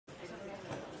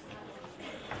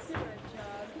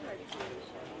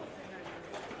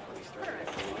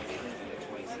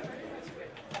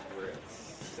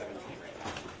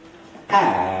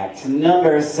Act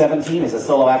number 17 is a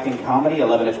solo acting comedy,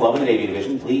 11 to 12 in the Navy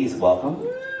Division. Please welcome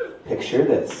Picture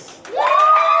This.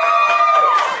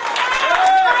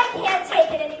 I can't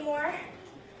take it anymore.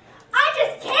 I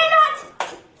just cannot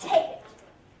take it.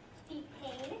 The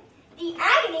pain, the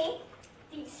agony,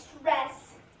 the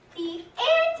stress, the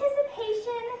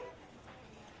anticipation,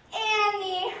 and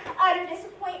the utter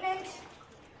disappointment.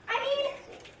 I mean,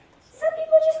 some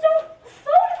people just don't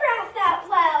photograph that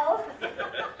well.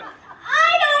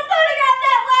 I don't photograph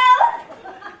that well.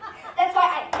 That's why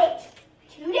I hate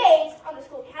 2 days on the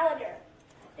school calendar.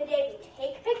 The day we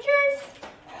take pictures,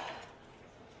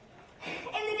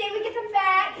 and the day we get them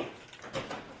back.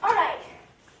 All right,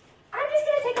 I'm just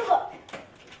going to take a look,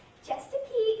 just a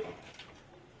peek.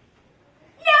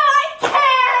 No, I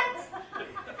can't!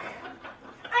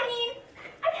 I mean,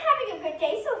 I'm having a good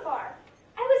day so far.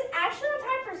 I was actually on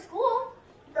time for school,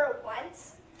 for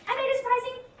once. I made a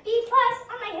surprising B+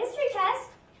 on my history test.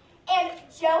 And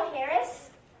Joe Harris,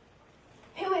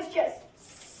 who is just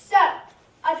so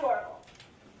adorable,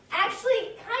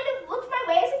 actually kind of looked my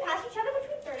way as we passed each other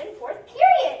between 3rd and 4th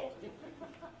period.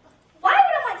 Why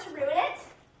would I want to ruin it?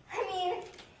 I mean,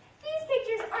 these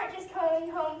pictures aren't just going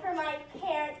home for my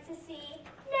parents to see.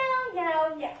 No,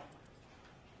 no, no.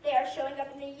 They are showing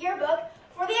up in the yearbook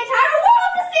for the entire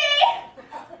world to see!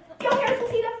 Joe Harris will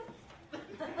see them.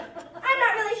 I'm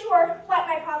not really sure what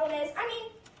my problem is. I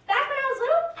mean, back when I was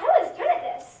little, I was good at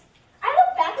this. I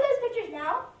look back at those pictures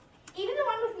now, even the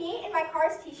one with me in my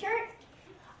Cars t-shirt,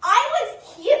 I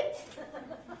was cute.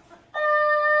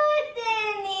 But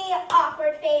then the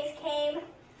awkward phase came.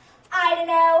 I don't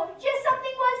know, just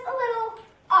something was a little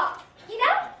off, you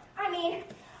know? I mean,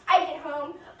 I'd get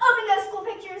home, open those school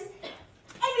pictures,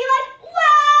 and be like,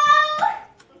 wow!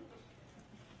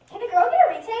 Can a girl get a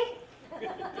retake?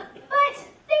 But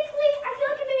thankfully, I feel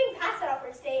like I'm moving past that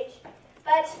awkward stage.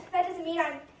 But that doesn't mean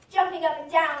I'm jumping up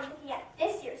and down looking at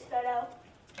this year's photo.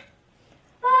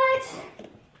 But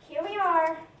here we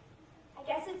are. I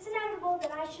guess it's inevitable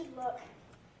that I should look.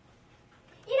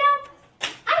 You know,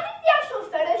 I think the actual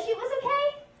photo shoot was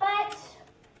okay, but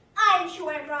I'm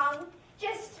sure I'm wrong.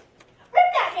 Just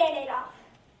rip that Band-Aid off.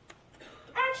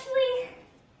 Actually,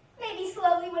 maybe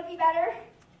slowly would be better.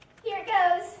 Here it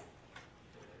goes.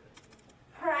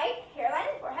 All right, hairline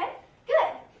and forehead.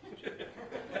 Good.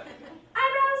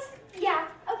 Eyebrows? Yeah,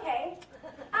 okay.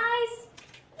 Eyes?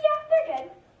 Yeah, they're good.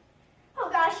 Oh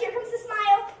gosh, here comes the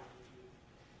smile.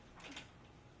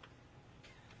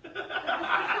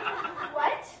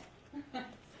 What?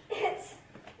 It's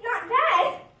not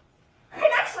bad.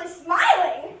 I'm actually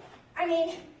smiling. I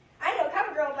mean, I'm no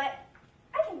cover girl, but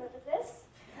I can live with this.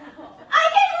 I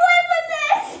can live with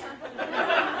this!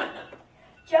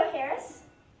 Joe Harris,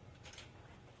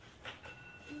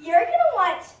 you're gonna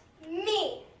want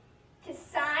me to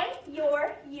sign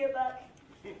your yearbook.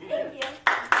 Thank you.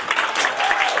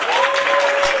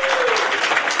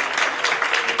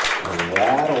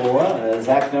 That was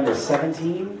act number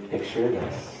 17, Picture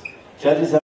This. Judges